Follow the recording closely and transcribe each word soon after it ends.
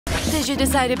Did you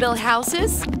decide to build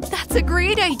houses? That's a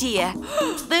great idea.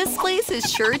 This place is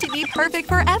sure to be perfect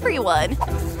for everyone.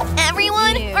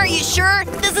 Everyone? Are you sure?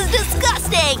 This is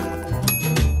disgusting!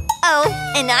 Oh,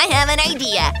 and I have an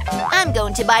idea. I'm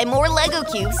going to buy more Lego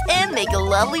cubes and make a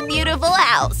lovely, beautiful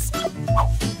house.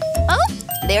 Oh,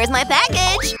 there's my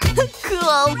package.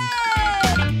 Cool.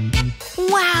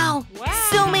 Wow,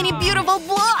 so many beautiful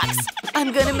blocks.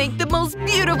 I'm gonna make the most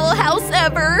beautiful house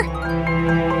ever.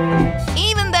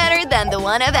 Even better than the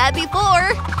one I've had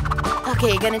before.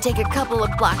 Okay, gonna take a couple of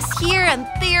blocks here and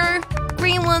there.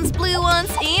 Green ones, blue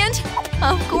ones, and…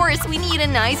 of course, we need a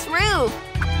nice roof.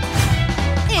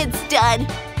 It's done.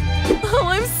 Oh,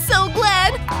 I'm so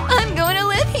glad! I'm going to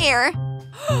live here!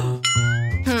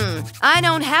 I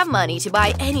don't have money to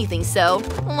buy anything, so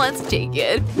let's take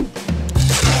it.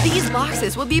 These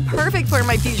boxes would be perfect for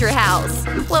my future house.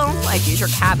 Well, my future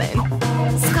cabin.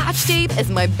 Scotch tape is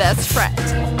my best friend.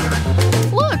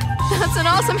 Look, that's an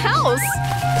awesome house!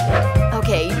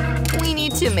 Okay, we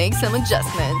need to make some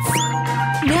adjustments.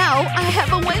 Now I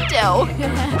have a window!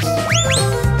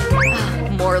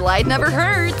 More light never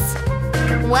hurts!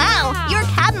 Wow, your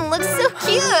cabin looks so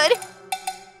cute!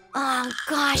 Oh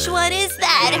gosh, what is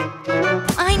that?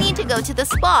 I need to go to the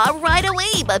spa right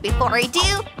away, but before I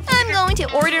do, I'm going to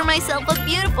order myself a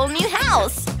beautiful new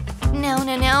house. No.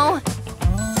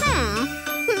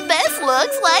 This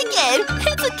looks like it!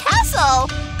 It's a castle!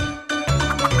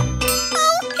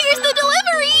 Oh, here's the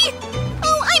delivery!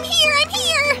 Oh, I'm here!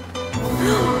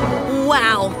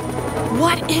 Wow!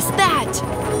 What is that?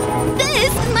 This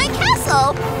is my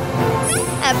castle!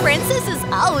 A princess is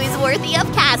always worthy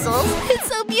of castles. It's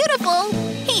so beautiful.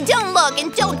 Hey, don't look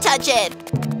and don't touch it.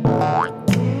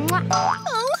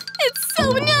 Oh, it's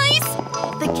so nice.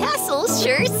 The castle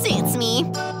sure suits me.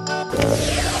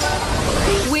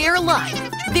 We're live.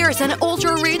 There's an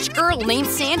ultra-rich girl named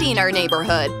Sandy in our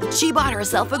neighborhood. She bought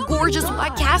herself a gorgeous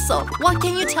white castle. What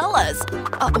can you tell us?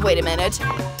 Wait a minute.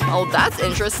 Oh, that's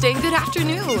interesting. Good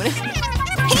afternoon.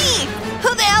 Hey!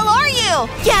 Who the hell are you?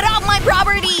 Get off my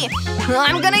property!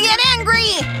 I'm gonna get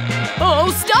angry!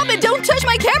 Oh, stop it! Don't touch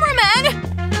my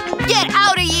cameraman! Get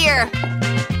out of here!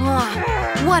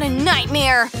 What a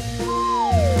nightmare!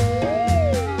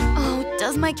 Oh,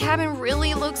 does my cabin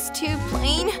really look too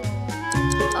plain?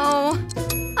 Oh,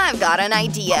 I've got an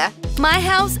idea. My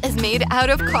house is made out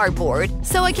of cardboard,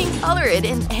 so I can color it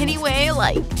in any way I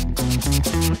like.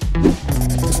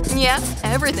 Yeah,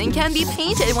 everything can be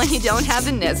painted when you don't have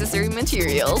the necessary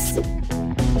materials.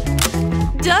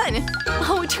 Done!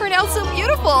 Oh, it turned out so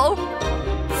beautiful!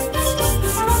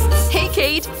 Hey,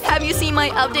 Kate, have you seen my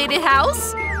updated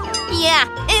house? Yeah,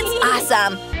 it's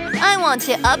awesome! I want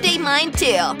to update mine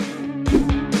too.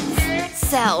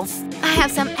 So, I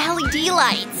have some LED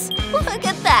lights. Look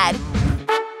at that!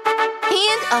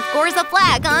 And, of course, a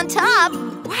flag on top!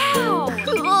 Wow!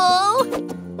 Cool!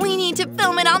 We need to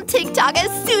film it on TikTok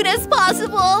as soon as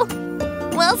possible!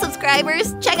 Well,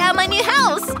 subscribers, check out my new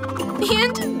house!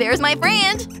 And there's my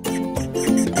friend!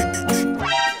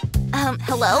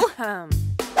 Hello?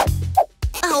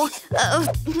 Oh,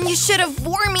 you should have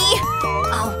worn me!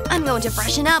 Oh, I'm going to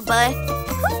freshen up, but…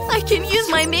 I can use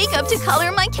my makeup to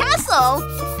color my castle!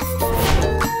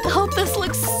 Oh, this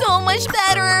looks so much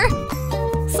better!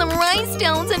 Some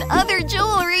rhinestones and other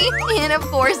jewelry, and of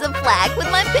course a flag with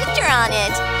my picture on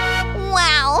it!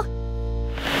 Wow!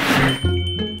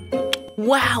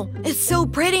 Wow, it's so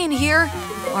pretty in here!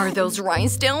 Are those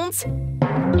rhinestones?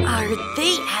 Are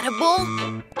they edible?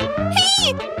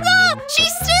 Hey! Ah!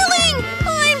 She's stealing!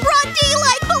 I'm broad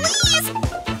daylight, police!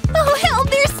 Oh, help!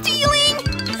 They're stealing!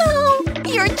 Oh,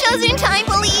 you're just in time,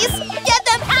 police! Get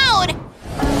them out!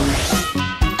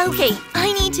 Okay,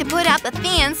 I need to put out the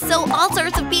fans so all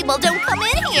sorts of people don't come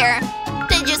in here.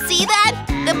 Did you see that?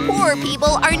 The poor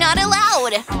people are not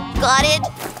allowed. Got it?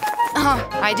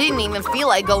 I didn't even feel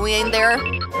like going in there.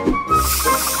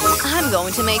 I'm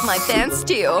going to make my fans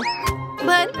too.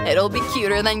 But it'll be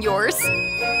cuter than yours.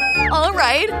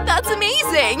 Alright, that's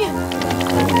amazing!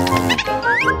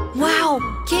 Wow,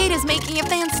 Kate is making a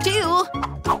fans too!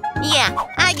 Yeah,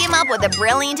 I came up with a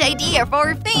brilliant idea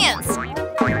for fans!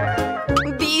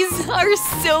 These are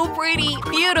so pretty,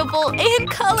 beautiful, and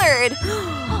colored!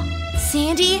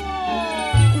 Sandy?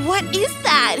 What is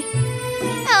that?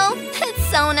 Oh, it's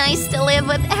so nice to live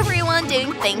with everyone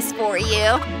doing things for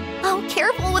you. Oh,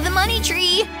 careful with the money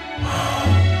tree!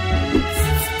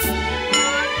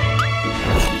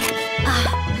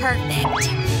 Perfect.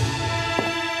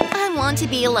 I want to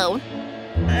be alone.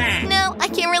 No, I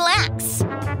can relax.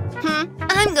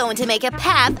 I'm going to make a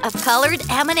path of colored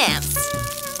M&Ms.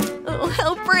 Oh,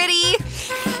 how pretty!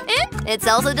 And it's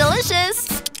also delicious.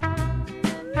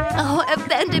 Oh, a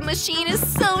vending machine is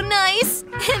so nice!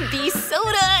 And these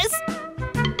sodas!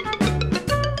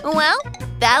 Well,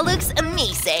 that looks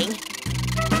amazing.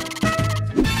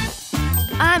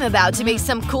 I'm about to make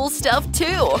some cool stuff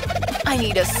too! I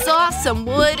need a saw, some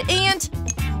wood, and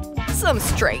some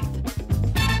strength.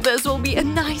 This will be a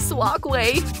nice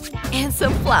walkway. And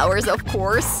some flowers, of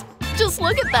course. Just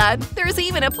look at that! There's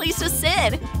even a place to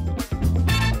sit!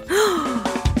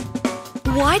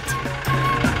 What?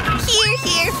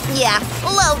 Here. Yeah,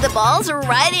 load the balls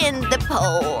right in the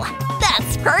pole.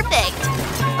 That's perfect.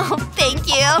 Oh, thank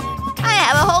you! I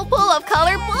have a whole pool of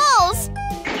colored balls!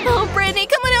 Oh, Brittany,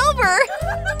 come on over!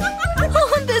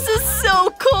 Oh, this is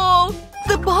so cool!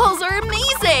 The balls are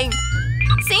amazing!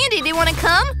 Sandy, do you want to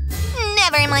come?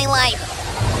 Never in my life.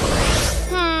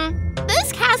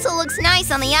 This castle looks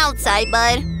nice on the outside,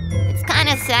 but it's kind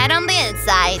of sad on the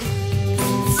inside.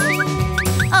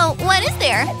 Oh, what is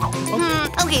there?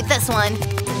 Okay, this one.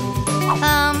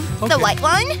 The white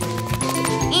one?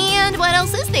 And what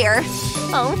else is there?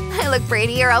 Oh, I look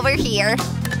prettier over here.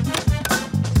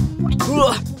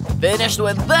 Finished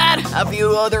with that, a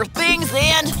few other things,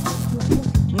 and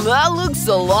that looks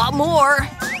a lot more.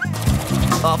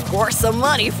 Of course, some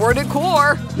money for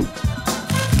decor.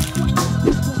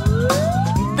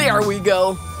 There we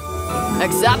go.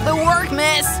 Accept the work,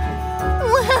 miss.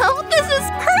 Wow, this is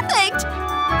perfect!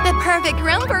 The perfect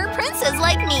room for a princess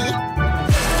like me.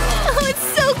 Oh, it's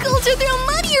so cool to throw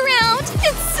money around!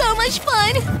 It's so much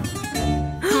fun!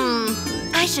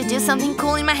 I should do something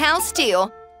cool in my house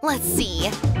too. Let's see.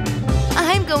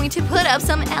 I'm going to put up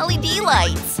some LED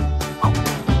lights.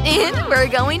 And we're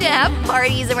going to have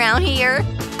parties around here.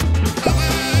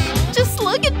 Just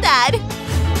look at that!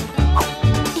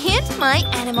 And my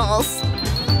animals.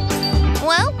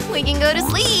 Well, we can go to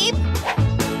sleep.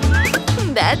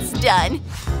 That's done.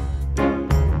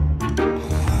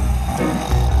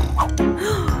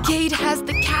 Kate has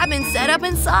the cabin set up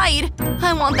inside.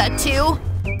 I want that too.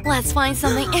 Let's find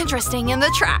something interesting in the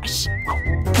trash.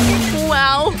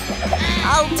 Wow.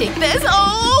 I'll take this.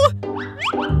 Oh!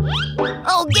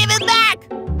 Oh, give it back!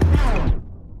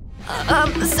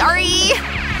 Sorry.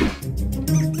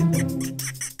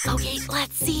 Okay,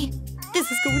 let's see. This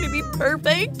is going to be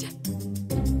perfect.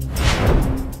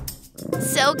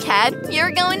 So, Kat,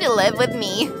 you're going to live with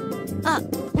me.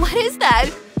 What is that?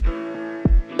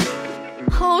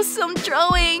 Oh, some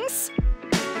drawings.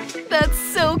 That's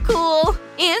so cool.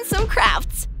 And some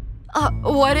crafts.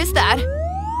 What is that?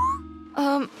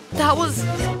 That was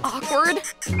awkward.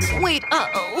 Wait,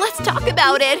 let's talk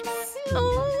about it.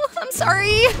 Oh, I'm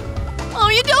sorry. Oh,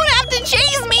 you don't have to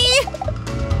chase me!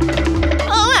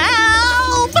 Oh,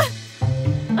 help!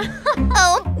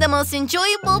 Oh, the most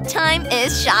enjoyable time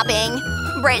is shopping.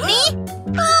 Brittany?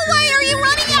 Oh, why are you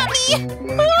running at me?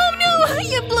 Oh no,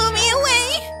 you blew me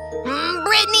away!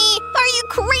 Brittany, are you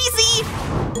crazy?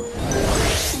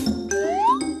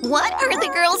 What are the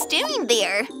girls doing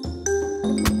there?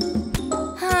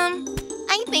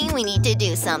 I think we need to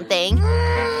do something.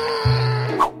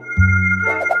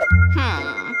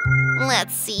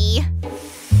 Let's see.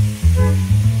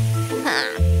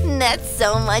 That's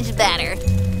so much better.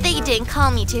 They didn't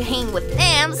call me to hang with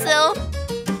them, so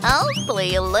I'll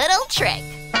play a little trick.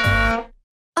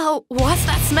 Oh, what's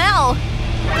that smell?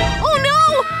 Oh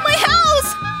no! My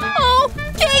house! Oh,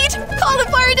 Kate! Call the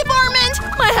fire department!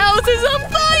 My house is on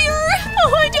fire!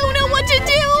 Oh, I don't know what to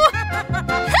do!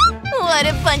 What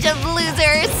a bunch of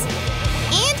losers!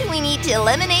 And we need to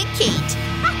eliminate Kate.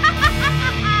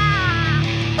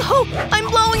 Oh, I'm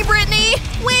blowing, Brittany!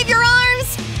 Wave your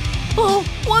arms! Oh,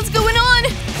 what's going on?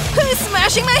 Who's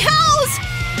smashing my house?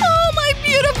 Oh, my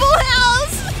beautiful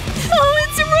house! Oh,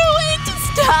 it's ruined!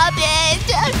 Stop it!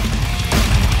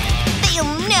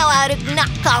 They'll know how to not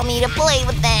call me to play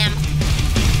with them.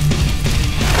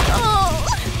 Oh,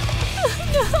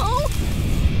 no.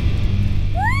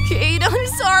 Kate, I'm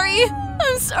sorry.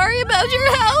 I'm sorry about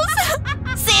your house.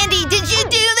 Sandy, did you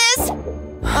do this?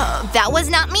 That was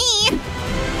not me.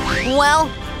 Well,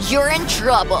 you're in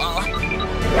trouble.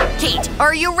 Kate,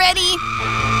 are you ready?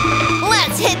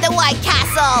 Let's hit the White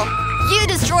Castle! You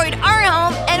destroyed our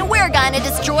home, and we're gonna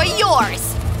destroy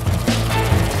yours.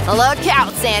 Look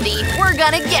out, Sandy. We're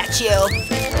gonna get you.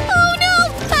 Oh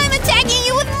no! I'm attacking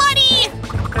you with money!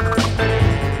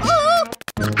 Oh!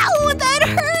 Ow, that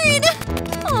hurt!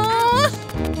 Oh.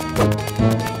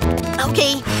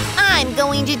 Okay, I'm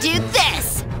going to do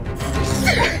this.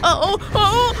 Oh,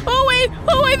 wait!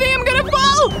 Oh, I think I'm gonna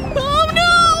fall! Oh, no!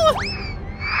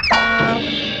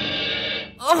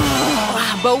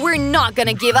 Oh, but we're not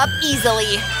gonna give up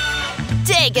easily.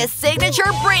 Take a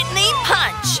signature Brittany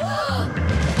punch!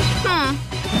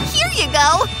 Here you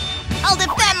go! I'll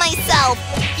defend myself!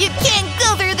 You can't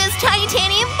go through this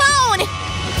titanium bone!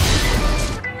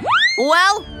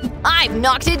 Well, I've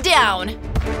knocked it down.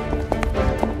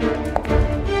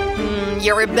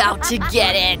 You're about to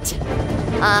get it.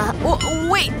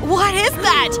 Wait, what is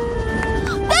that?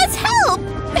 That's help!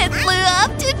 It flew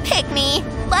up to pick me.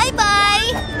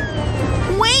 Bye-bye!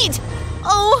 Wait!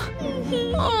 Oh,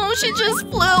 she just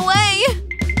flew away.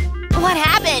 What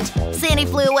happened? Sandy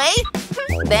flew away?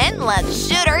 Then let's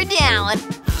shoot her down.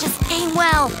 Just aim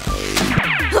well.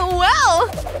 Well,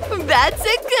 that's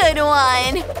a good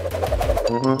one.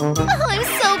 Oh, I'm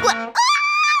so glad.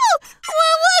 Oh!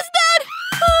 What was that?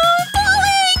 Oh,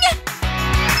 falling!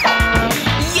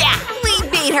 Yeah, we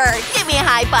beat her. Give me a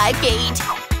high five, Kate.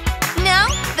 Now,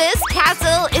 this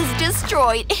castle is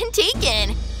destroyed and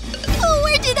taken. Oh,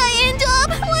 where did I end up?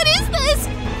 What is this?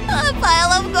 A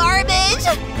pile of garbage.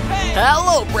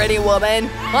 Hello, pretty woman.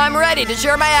 I'm ready to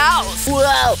share my house.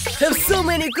 Wow, have so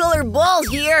many colored balls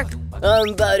here. I'm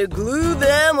about to glue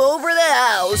them over the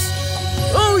house.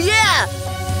 Oh yeah!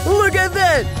 Look at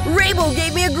that! Rainbow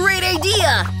gave me a great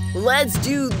idea! Let's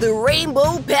do the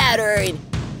rainbow pattern.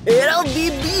 It'll be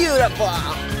beautiful.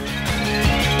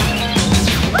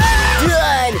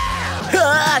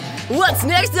 Done! What's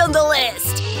next on the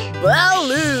list?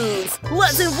 Balloons!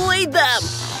 Let's inflate them!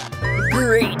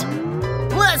 Great!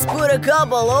 Let's put a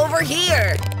couple over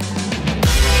here!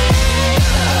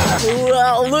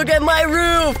 Wow, look at my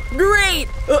roof! Great!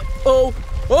 Oh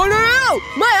no!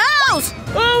 My house!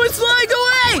 Oh, it's flying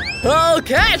away! I'll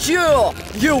catch you!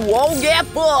 You won't get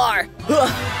far!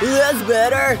 That's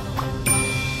better!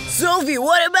 Sophie,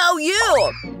 what about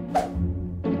you?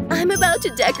 I'm about to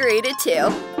decorate it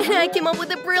too. And I came up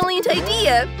with a brilliant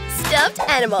idea. Stuffed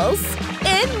animals.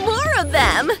 And more of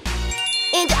them!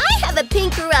 And I have a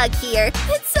pink rug here.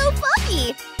 It's so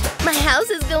fluffy. My house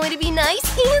is going to be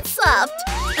nice and soft.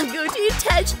 I'm going to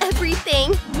attach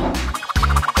everything.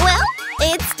 Well,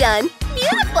 it's done.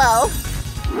 Beautiful.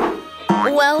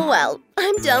 Well,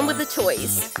 I'm done with the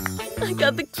toys. I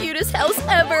got the cutest house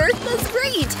ever. That's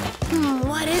great.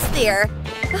 What is there?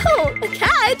 Oh, a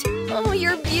cat. Oh,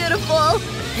 you're beautiful.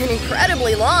 And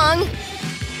incredibly long.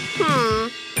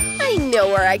 I know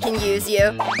where I can use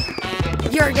you.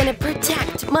 You're gonna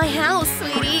protect my house,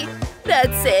 sweetie.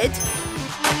 That's it.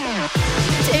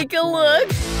 Take a look.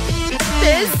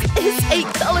 This is a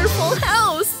colorful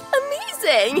house.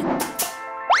 Amazing.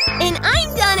 And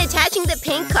I'm done attaching the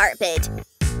pink carpet.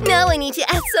 Now I need to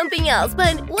add something else,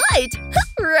 but what?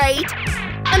 Right.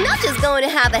 I'm not just going to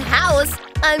have a house.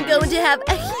 I'm going to have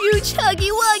a huge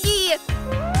Huggy Wuggy.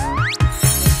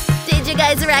 Did you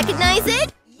guys recognize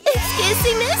it? It's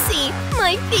Kissy Missy,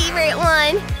 my favorite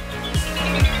one.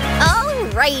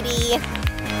 Alrighty.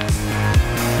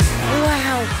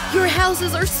 Wow, your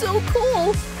houses are so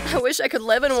cool. I wish I could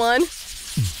live in one.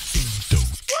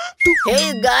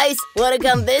 Hey guys, wanna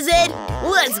come visit?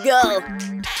 Let's go.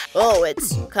 Oh,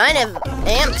 it's kind of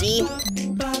empty.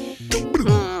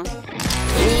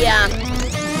 Yeah.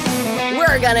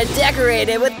 We're gonna decorate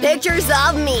it with pictures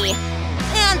of me.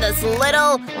 And this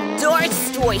little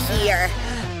Dorot's toy here.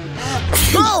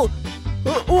 Oh!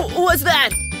 What's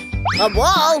that? A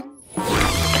ball?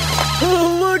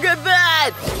 Oh, look at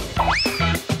that!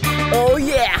 Oh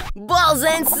yeah, balls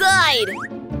inside!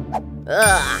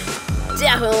 Ugh,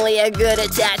 definitely a good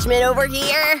attachment over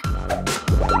here.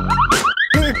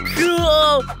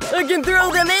 Cool! I can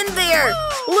throw them in there!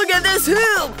 Look at this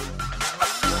hoop!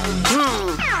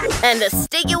 And the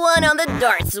sticky one on the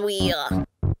darts wheel.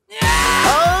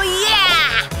 Oh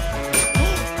yeah!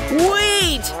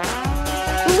 Wait!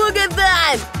 Look at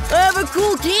that! I have a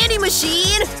cool candy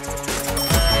machine!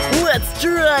 Let's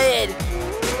try it!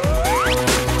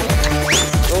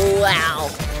 Wow!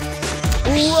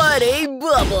 What a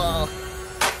bubble!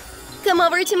 Come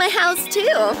over to my house too!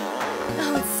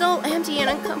 Oh, it's so empty and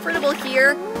uncomfortable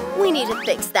here. We need to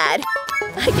fix that.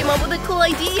 I came up with a cool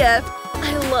idea.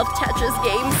 I love Tetris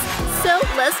games. So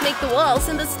let's make the walls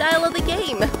in the style of the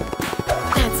game.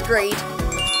 That's great.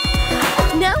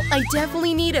 Now I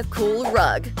definitely need a cool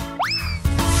rug.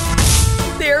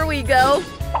 There we go.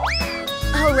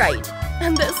 Alright,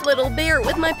 and this little bear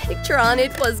with my picture on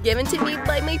it was given to me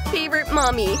by my favorite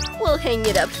mommy. We'll hang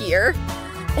it up here.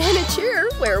 And a chair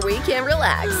where we can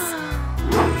relax.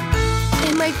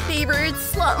 And my favorite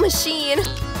slot machine.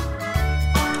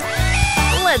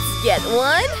 Let's get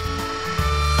one.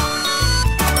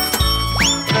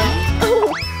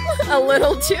 Oh, a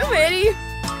little too many.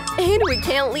 And we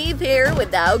can't leave here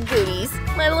without goodies.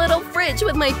 My little fridge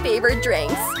with my favorite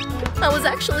drinks. I was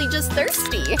actually just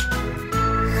thirsty.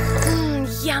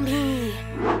 Yummy.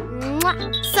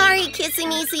 Mwah. Sorry, Kissy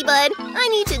Missy Bud. I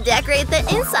need to decorate the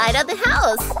inside of the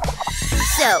house.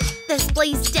 So, this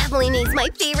place definitely needs my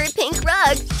favorite pink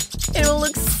rug. It'll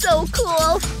look so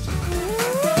cool.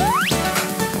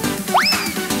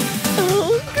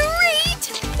 Oh,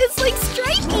 great! It's like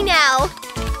stripy now.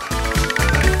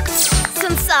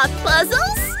 Some soft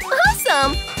puzzles?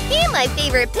 Awesome! And my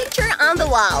favorite picture on the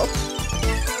wall.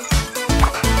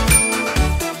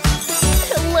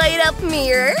 A light-up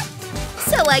mirror,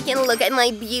 so I can look at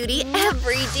my beauty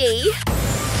every day.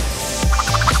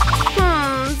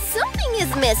 Something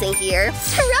is missing here.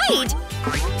 Right!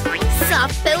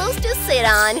 Soft pillows to sit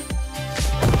on.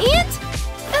 And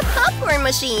a popcorn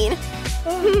machine.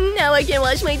 Now I can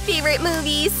watch my favorite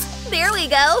movies. There we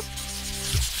go.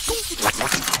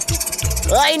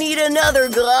 I need another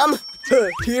gum.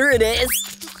 Here it is.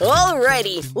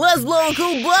 Alrighty, let's blow a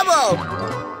cool bubble.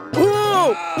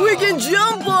 Whoa, we can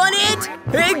jump on it.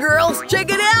 Hey girls, check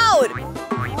it out.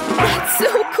 That's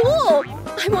so cool.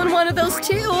 I want one of those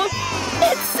too.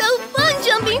 It's so fun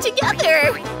jumping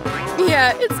together.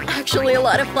 Yeah, it's actually a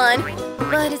lot of fun.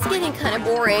 But it's getting kind of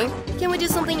boring. Can we do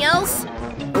something else?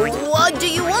 What do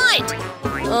you want?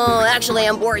 Oh, actually,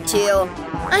 I'm bored too.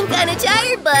 I'm kind of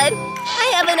tired, bud.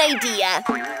 I have an idea.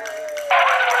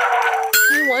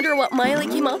 I wonder what Miley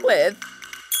came up with.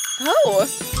 Oh,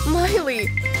 Miley,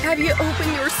 have you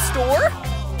opened your store?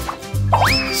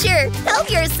 Sure, help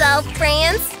yourself,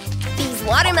 friends. These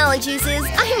watermelon juices,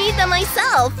 I need them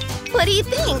myself. What do you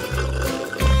think?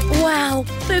 Wow,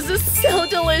 this is so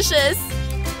delicious.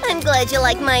 I'm glad you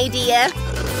like my idea.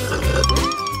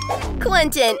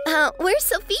 Quentin, where's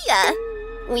Sophia?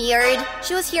 Weird,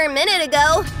 she was here a minute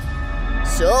ago.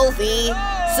 Sophie!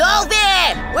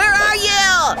 Sophie! Where are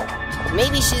you?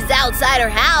 Maybe she's outside her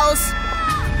house.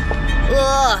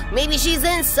 Ugh, maybe she's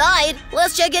inside.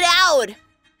 Let's check it out.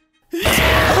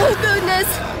 Oh goodness!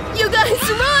 You guys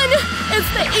run! It's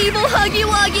the evil Huggy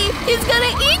Wuggy! He's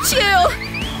gonna eat you!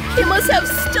 He must have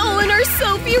stolen our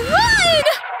Sophie! Run!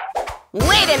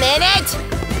 Wait a minute!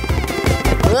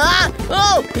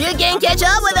 Oh! You can't catch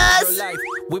up with us!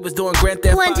 We was doing Grand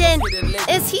Theft Auto. Quentin,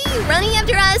 is he running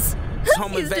after us?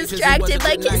 He's distracted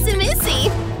by Kissy Missy.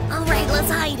 Alright, let's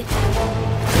hide.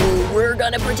 We're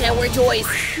gonna pretend we're toys.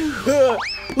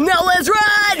 Now let's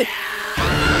run!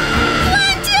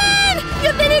 Quentin!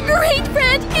 You've been a great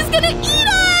friend! He's gonna eat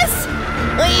us!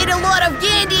 I ate a lot of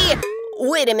candy!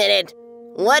 Wait a minute.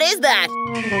 What is that?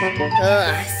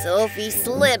 Sophie's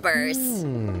slippers.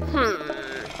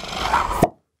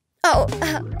 Oh,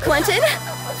 Quentin?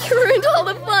 You ruined all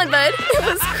the fun, bud. It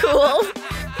was cool.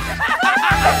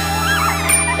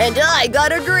 And I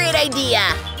got a great idea.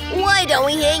 Why don't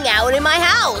we hang out in my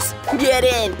house? Get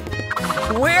in.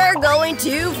 We're going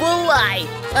to fly.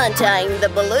 Untying the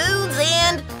balloons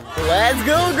and… Let's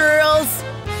go, girls!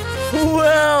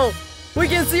 Wow! We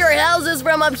can see our houses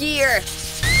from up here.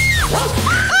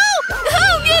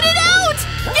 Oh! Get it out!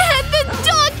 Get the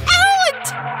dog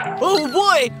out! Oh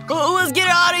boy! Let's get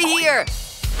out of here!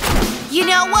 You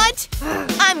know what?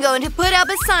 I'm going to put up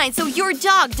a sign so your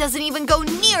dog doesn't even go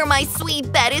near my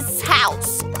sweet Betty's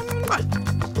house.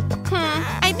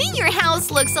 I think your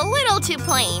house looks a little too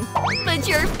plain, but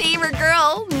your favorite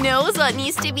girl knows what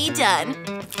needs to be done.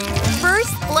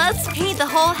 First, let's paint the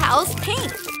whole house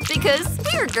pink, because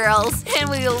we're girls and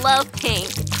we love pink.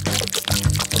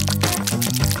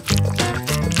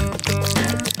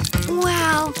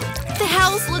 Wow, the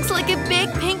house looks like a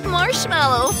big pink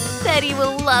marshmallow. Betty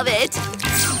will love it.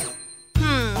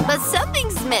 But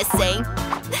something's missing.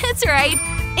 That's right,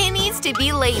 it needs to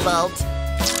be labeled.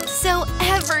 So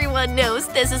everyone knows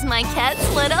this is my cat's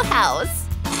little house.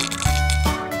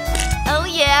 Oh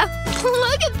yeah,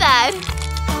 look at that!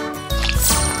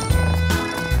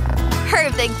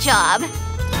 Perfect job!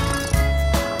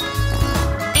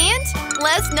 And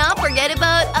let's not forget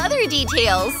about other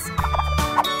details.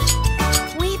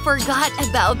 We forgot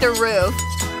about the roof.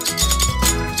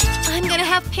 I'm gonna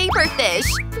have paper fish.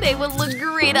 They will look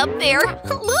great up there.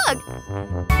 Look!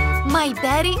 My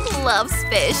Betty loves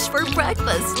fish for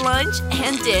breakfast, lunch,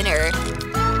 and dinner.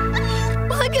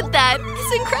 Look at that!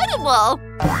 It's incredible!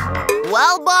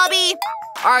 Well, Bobby,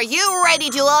 are you ready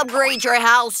to upgrade your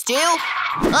house too?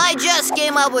 I just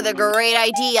came up with a great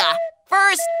idea.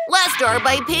 First, let's start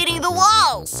by painting the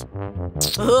walls.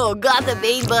 Oh, got the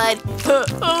paint, bud.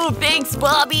 Oh, thanks,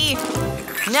 Bobby.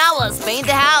 Now let's paint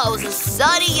the house a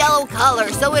sunny yellow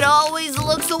color so it always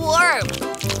looks warm.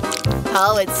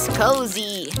 Oh, it's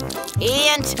cozy.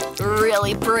 And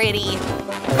really pretty.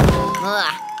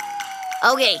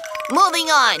 Okay, moving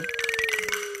on.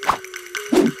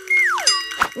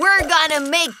 We're gonna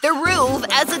make the roof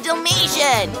as a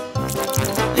Dalmatian.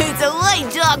 It's It's a white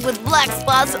dog with black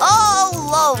spots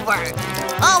all over.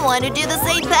 I want to do the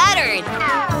same pattern.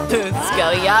 It's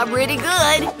going out pretty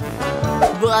good.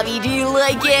 Bobby, do you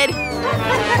like it?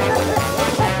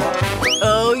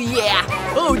 Oh, yeah.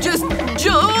 Oh, just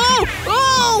jump.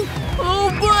 Oh! Oh,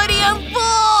 buddy, I'm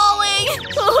falling.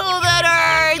 Oh, that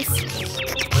hurts.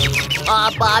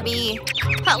 Aw, Bobby.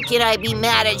 How can I be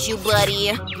mad at you,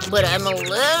 buddy? But I'm a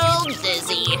little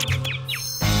dizzy.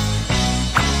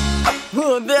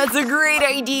 Oh, that's a great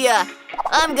idea.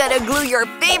 I'm gonna glue your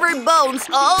favorite bones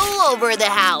all over the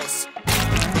house.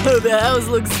 Oh, the house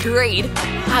looks great.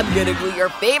 I'm gonna glue your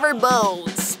favorite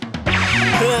bones.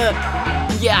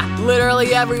 Yeah,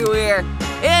 literally everywhere.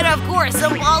 And of course,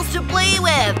 some balls to play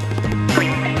with.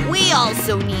 We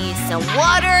also need some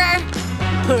water.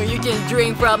 Oh, you can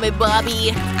drink from it,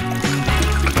 Bobby.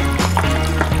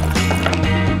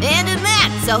 And a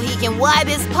mat so he can wipe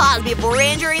his paws before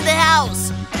entering the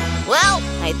house. Well,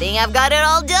 I think I've got it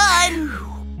all done.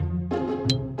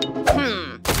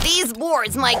 These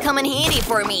boards might come in handy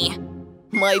for me.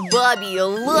 My Bobby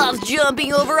loves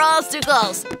jumping over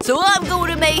obstacles, so I'm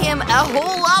going to make him a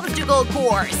whole obstacle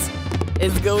course.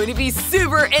 It's going to be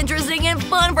super interesting and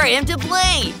fun for him to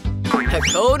play. A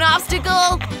cone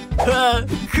obstacle?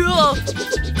 Cool.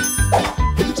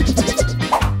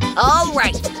 All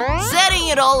right, setting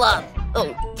it all up.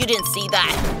 Oh, you didn't see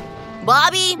that.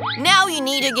 Bobby, now you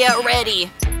need to get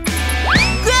ready.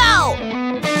 Go!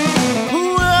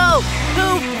 Whoa!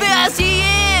 How fast he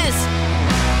is!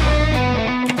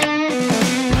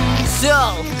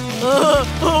 So,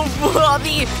 oh,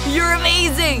 Bobby, you're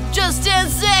amazing! Just 10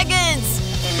 seconds!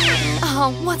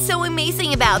 Oh, what's so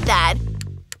amazing about that?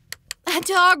 A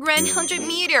dog ran 100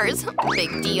 meters.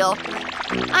 Big deal.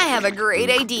 I have a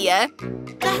great idea.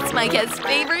 That's my cat's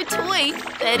favorite toy.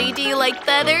 Betty, do you like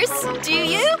feathers? Do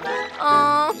you?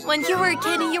 Oh, when you were a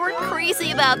kid, you were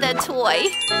crazy about that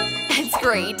toy. It's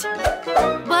great.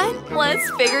 But let's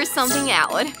figure something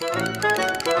out.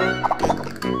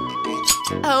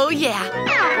 Oh, yeah.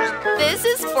 This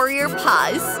is for your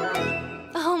paws.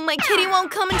 Oh, my kitty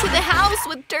won't come into the house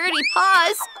with dirty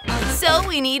paws. So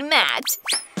we need Matt.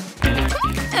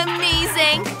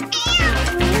 Amazing.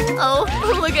 Oh,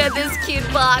 look at this cute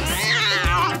box.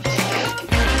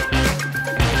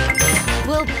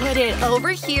 We'll put it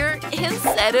over here and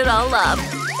set it all up.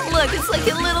 Look, it's like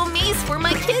a little maze for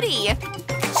my kitty.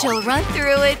 She'll run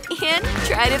through it and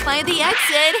try to find the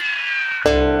exit.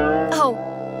 Oh,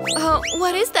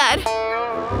 what is that?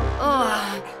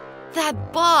 Oh,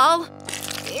 that ball.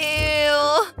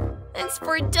 Ew, it's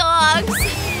for dogs.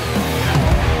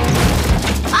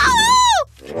 Oh!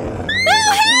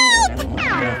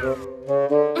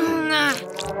 Oh, help!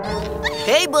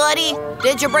 Hey, buddy.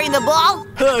 Did you bring the ball?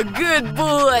 Oh, good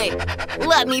boy.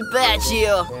 Let me pet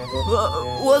you.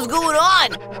 What's going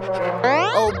on?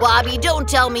 Oh, Bobby, don't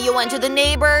tell me you went to the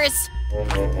neighbors.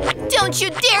 Don't you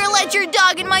dare let your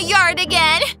dog in my yard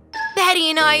again. Betty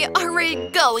and I are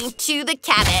going to the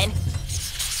cabin.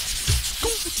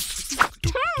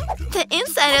 The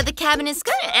inside of the cabin is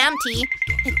kind of empty.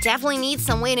 It definitely needs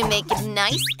some way to make it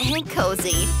nice and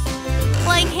cozy.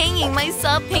 Like hanging my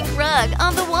soft pink rug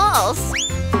on the walls.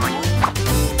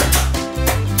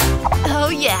 Oh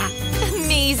yeah,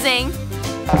 amazing.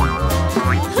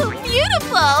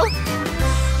 Beautiful!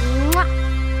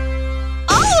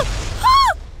 Oh!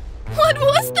 Ah! What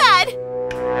was that?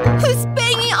 Who's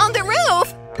banging on the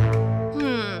roof?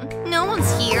 No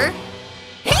one's here.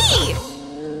 Hey!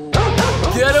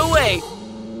 Get away!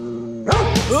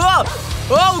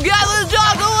 Oh, get the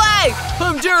dog away!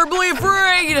 I'm terribly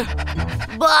afraid!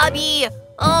 Bobby!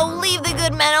 Oh, leave the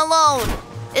good man alone.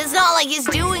 It's not like he's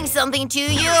doing something to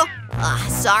you.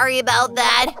 Sorry about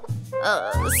that.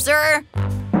 Sir?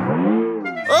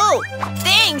 Oh,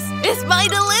 thanks! It's my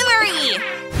delivery!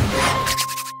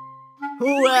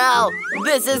 Wow,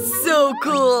 this is so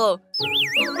cool.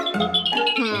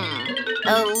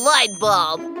 A light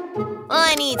bulb.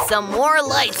 I need some more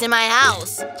lights in my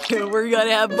house. We're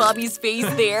gonna have Bobby's face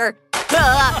there.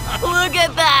 Look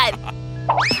at that!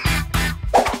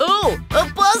 Oh, a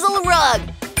puzzle rug!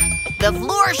 The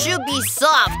floor should be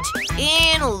soft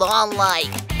and lawn-like.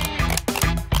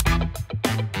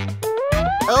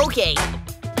 Okay.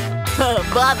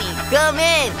 Bobby, come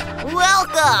in.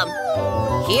 Welcome.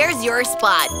 Here's your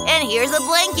spot, and here's a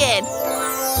blanket.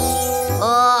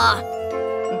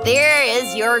 There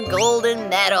is your golden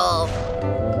medal.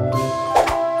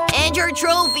 And your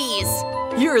trophies.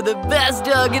 You're the best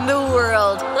dog in the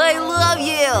world. I love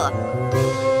you.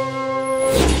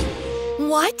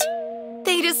 What?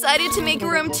 They decided to make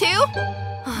room too?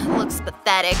 Looks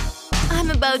pathetic. I'm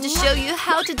about to show you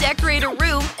how to decorate a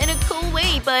room in a cool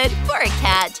way, but for a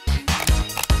cat.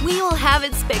 We will have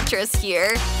its pictures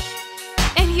here.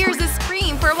 And here's a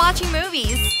screen for watching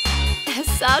movies. A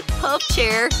soft puff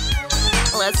chair.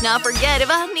 Let's not forget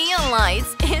about neon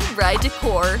lights and bright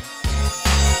decor.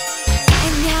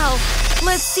 And now,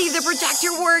 let's see if the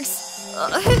projector works.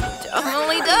 It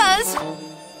definitely does.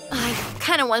 I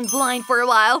kind of went blind for a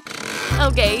while.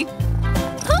 Okay.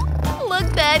 Huh,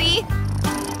 look, Betty.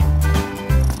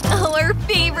 Our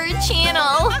favorite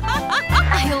channel.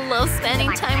 I love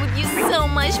spending time with you so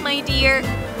much, my dear.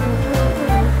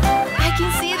 I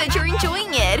can see that you're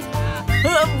enjoying it.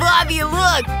 Bobby,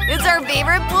 look! It's our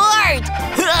favorite part!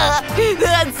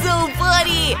 That's so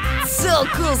funny! So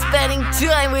cool spending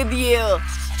time with you!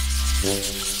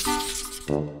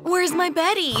 Where's my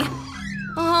Betty?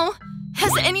 Oh,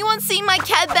 has anyone seen my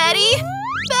cat Betty?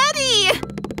 Betty!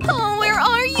 Oh, where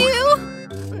are you?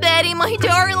 Betty, my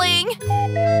darling!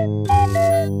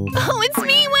 Oh, it's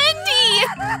me, Wendy!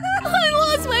 I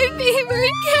lost my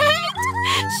favorite cat!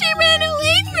 She ran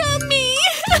away from me!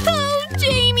 Oh,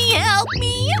 Jamie, help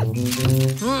me!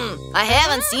 I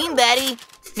haven't seen Betty.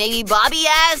 Maybe Bobby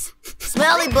has?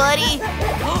 Smelly buddy!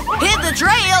 Hit the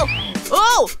trail!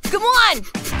 Oh, come on!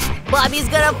 Bobby's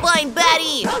gonna find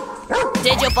Betty!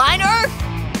 Did you find her?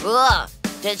 Ugh,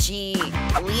 did she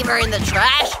leave her in the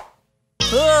trash?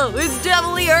 Oh, it's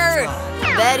definitely her!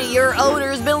 Betty, your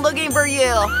owner's been looking for you!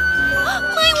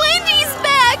 My Wendy's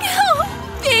back! Oh,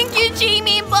 thank you,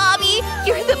 Jamie and Bobby!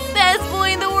 You're the best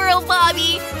boy in the world,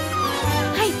 Bobby!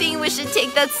 I think we should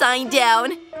take that sign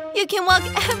down. You can walk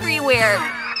everywhere.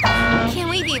 Can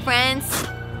we be friends?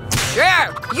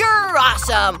 Sure! You're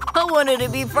awesome! I wanted to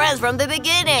be friends from the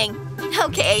beginning!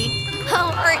 Okay.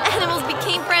 Oh, our animals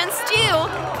became friends too!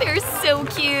 They're so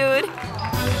cute!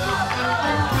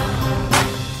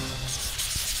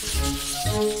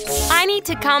 I need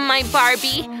to calm my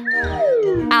Barbie.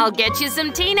 I'll get you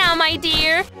some tea now, my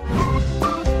dear.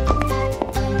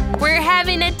 We're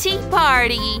having a tea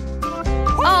party.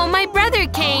 Oh, my brother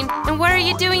came. And what are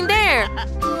you doing there?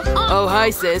 Oh, hi,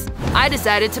 sis. I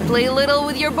decided to play a little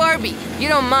with your Barbie. You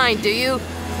don't mind, do you?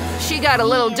 She got a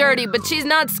little dirty, but she's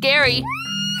not scary.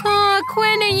 Oh,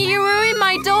 Quentin, you ruined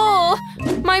my doll.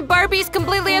 My Barbie's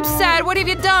completely upset. What have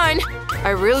you done? I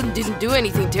really didn't do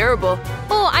anything terrible.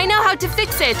 Oh, I know how to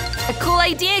fix it. A cool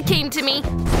idea came to me.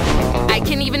 I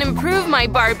can even improve my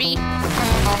Barbie.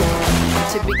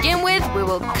 To begin with, we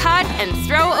will cut and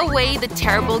throw away the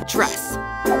terrible dress.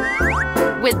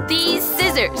 With these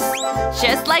scissors.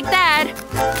 Just like that.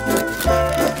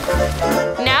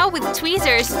 Now with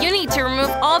tweezers, you need to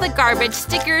remove all the garbage,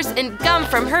 stickers, and gum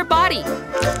from her body.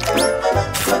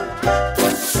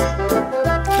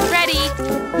 Ready?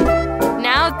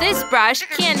 Now this brush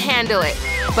can't handle it,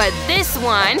 but this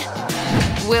one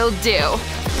will do.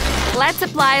 Let's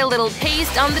apply a little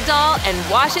paste on the doll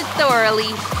and wash it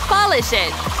thoroughly. Polish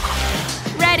it.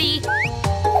 Ready?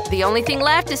 The only thing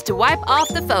left is to wipe off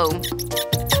the foam.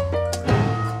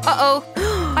 Uh-oh.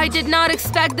 I did not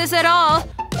expect this at all.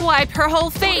 Wipe her whole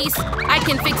face. I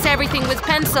can fix everything with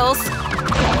pencils.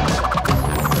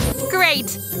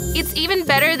 Great. It's even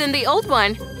better than the old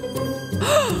one.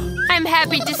 I'm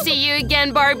happy to see you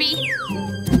again, Barbie.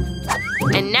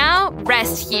 And now,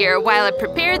 rest here while I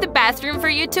prepare the bathroom for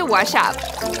you to wash up.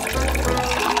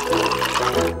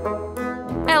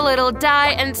 A little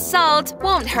dye and salt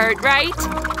won't hurt, right?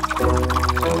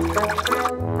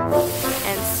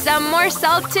 And some more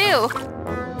salt, too.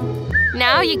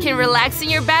 Now you can relax in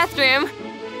your bathroom.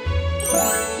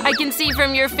 I can see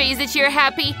from your face that you're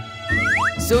happy.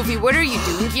 Sophie, what are you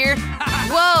doing here?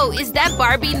 Whoa, is that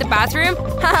Barbie in the bathroom?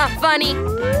 Haha, funny.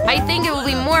 I think it will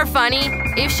be more funny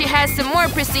if she has some more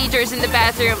procedures in the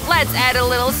bathroom. Let's add a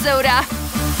little soda.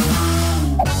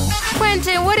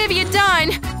 Quentin, what have you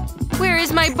done? Where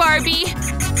is my Barbie?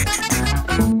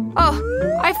 Oh,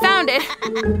 I found it.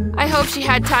 I hope she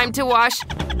had time to wash.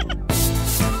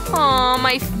 Aw,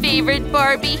 my favorite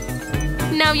Barbie.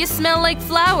 Now you smell like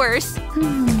flowers.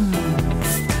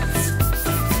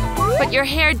 But your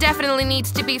hair definitely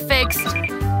needs to be fixed.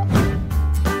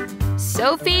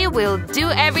 Sophie will do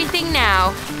everything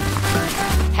now.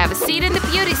 Have a seat in the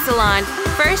beauty salon.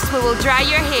 First, we will dry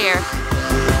your hair.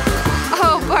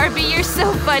 Oh, Barbie, you're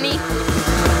so funny.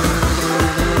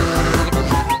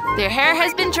 Their hair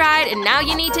has been dried, and now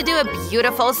you need to do a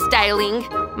beautiful styling.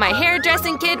 My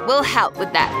hairdressing kit will help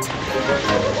with that.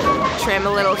 Trim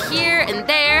a little here and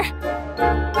there.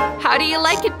 How do you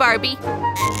like it, Barbie?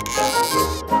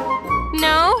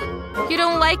 No? You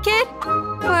don't like it?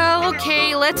 Well,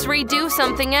 okay, let's redo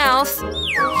something else.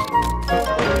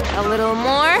 A little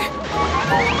more.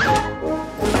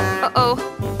 Uh-oh.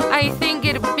 I think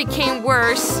it became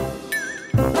worse.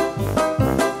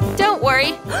 Don't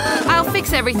worry, I'll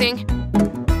fix everything.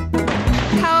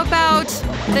 How about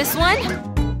this one?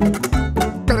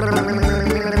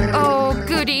 Oh,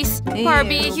 goodies.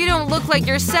 Barbie, you don't look like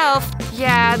yourself.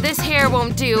 Yeah, this hair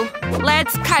won't do.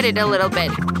 Let's cut it a little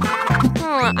bit.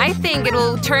 I think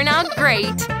it'll turn out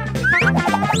great.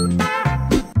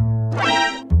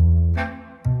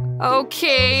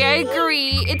 Okay, I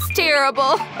agree. It's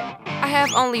terrible. I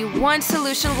have only one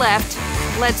solution left.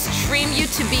 Let's trim you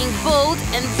to being bold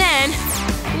and then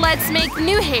let's make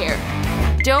new hair.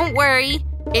 Don't worry,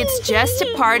 it's just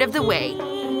a part of the way.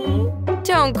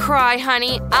 Don't cry,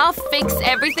 honey. I'll fix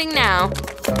everything now.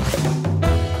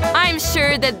 I'm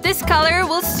sure that this color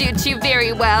will suit you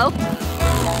very well.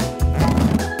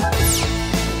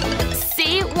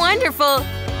 See? Wonderful.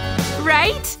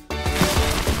 Right?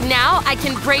 Now I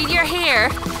can braid your hair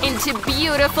into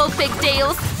beautiful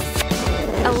pigtails.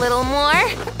 A little more.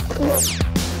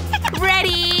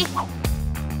 Ready!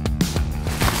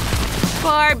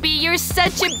 Barbie, you're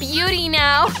such a beauty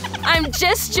now. I'm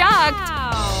just shocked.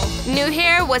 New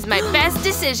hair was my best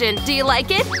decision. Do you like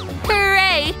it?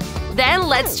 Hooray! Then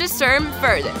let's just trim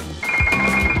further.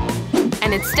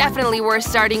 And it's definitely worth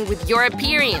starting with your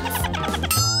appearance.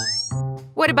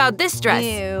 What about this dress?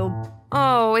 Ew.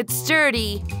 Oh, it's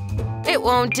dirty. It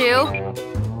won't do.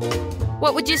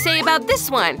 What would you say about this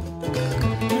one?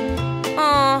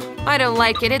 Oh, I don't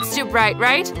like it. It's too bright,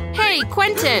 right? Hey,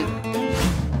 Quentin!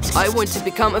 I want to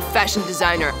become a fashion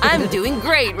designer. I'm doing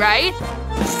great, right?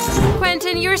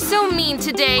 Quentin, you're so mean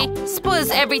today.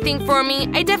 Spoils everything for me.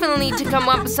 I definitely need to come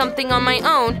up with something on my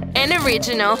own and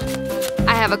original.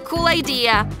 I have a cool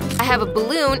idea. I have a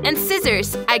balloon and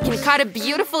scissors. I can cut a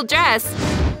beautiful dress.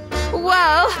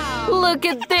 Whoa! Look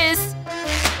at this!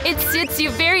 It suits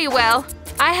you very well.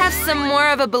 I have some more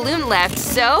of a balloon left,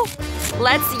 so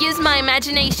let's use my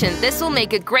imagination. This will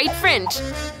make a great fringe.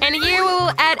 And here we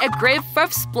will add a grip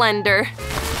of splendor.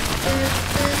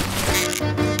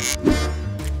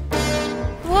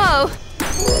 Whoa!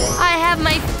 I have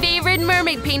my favorite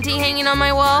mermaid painting hanging on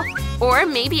my wall. Or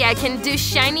maybe I can do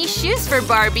shiny shoes for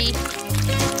Barbie.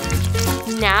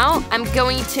 Now I'm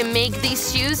going to make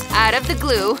these shoes out of the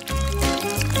glue.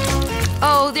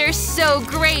 Oh, they're so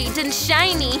great and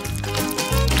shiny.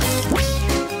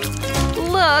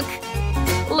 Look!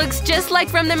 Looks just like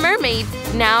from the mermaid.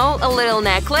 Now a little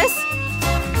necklace.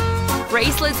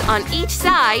 Bracelets on each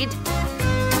side.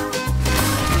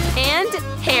 And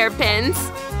hairpins.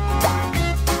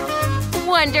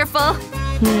 Wonderful.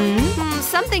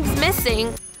 Something's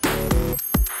missing.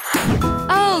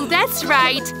 Oh, that's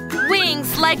right.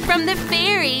 Wings like from the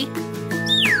fairy.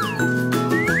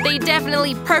 They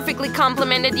definitely perfectly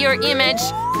complemented your image.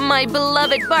 My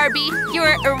beloved Barbie,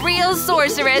 you're a real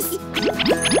sorceress.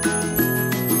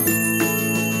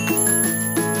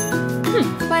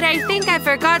 But I think I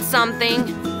forgot something.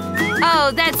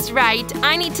 Oh, that's right.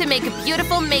 I need to make a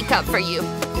beautiful makeup for you.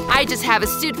 I just have a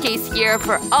suitcase here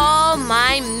for all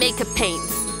my makeup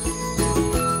paints.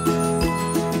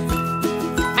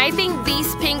 I think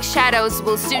these pink shadows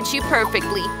will suit you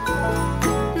perfectly.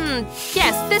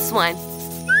 Yes, this one.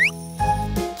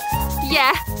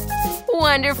 Yeah,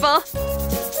 wonderful.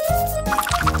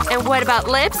 And what about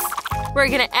lips? We're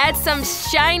gonna add some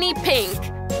shiny pink.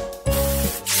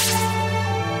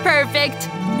 Perfect.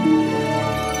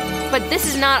 But this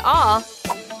is not all.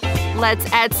 Let's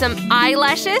add some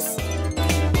eyelashes.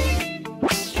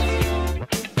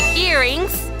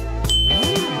 Earrings.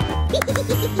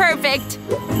 Perfect.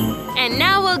 And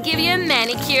now we'll give you a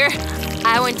manicure.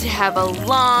 I want to have a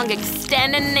long,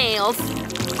 extended nails.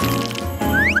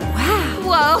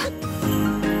 Wow. Whoa.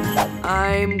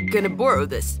 I'm gonna borrow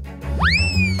this.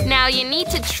 Now you need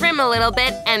to trim a little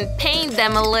bit and paint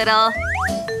them a little.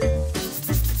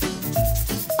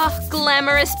 Oh,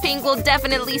 glamorous pink will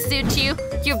definitely suit you.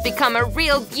 You've become a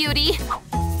real beauty.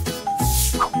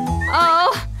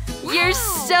 Oh, you're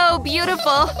so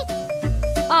beautiful.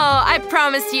 Oh, I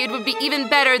promised you it would be even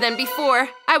better than before.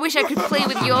 I wish I could play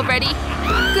with you already.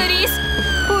 Goodies!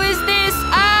 Who is this?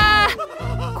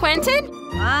 Quentin?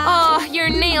 Oh, your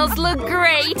nails look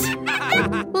great.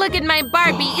 Look at my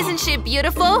Barbie. Isn't she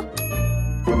beautiful?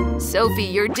 Sophie,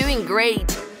 you're doing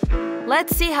great.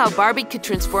 Let's see how Barbie could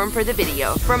transform for the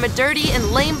video. From a dirty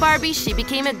and lame Barbie, she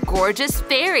became a gorgeous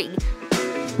fairy.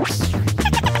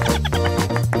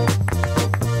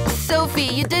 Sophie,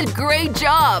 you did a great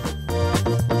job.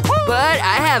 But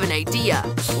I have an idea.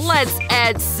 Let's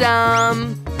add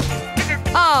some…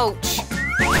 Ouch!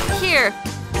 Here,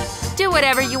 do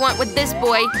whatever you want with this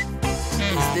boy.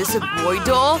 Is this a boy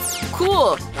doll?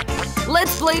 Cool!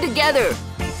 Let's play together.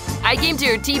 I came to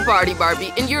your tea party,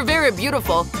 Barbie, and you're very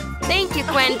beautiful. Thank you,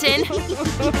 Quentin.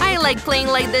 I like playing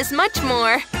like this much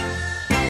more.